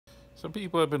Some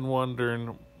people have been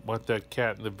wondering what that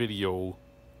cat in the video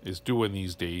is doing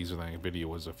these days, and that video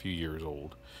was a few years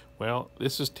old. Well,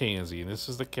 this is Tanzy, and this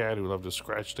is the cat who loved to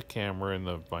scratch the camera in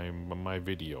my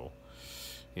video.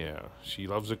 Yeah, she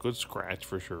loves a good scratch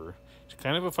for sure. She's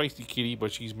kind of a feisty kitty,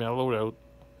 but she's mellowed out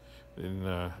in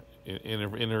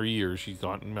her years. She's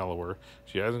gotten mellower.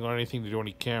 She hasn't got anything to do on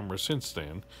any camera since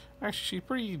then. Actually, she's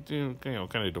pretty,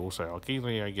 kind of docile.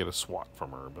 Occasionally, I get a swat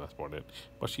from her, but that's about it.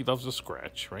 But she loves a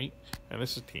scratch, right? And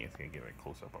this is Tansy. I get a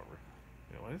close up of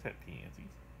her. What is that, Tansy?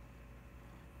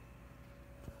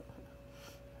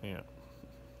 Yeah,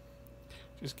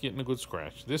 just getting a good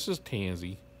scratch. This is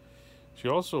Tansy. She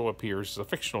also appears as a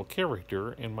fictional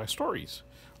character in my stories,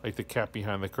 like the cat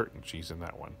behind the curtain. She's in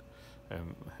that one.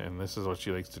 And this is what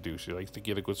she likes to do. She likes to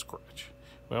get a good scratch.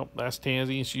 Well, that's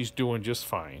Tansy, and she's doing just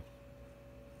fine.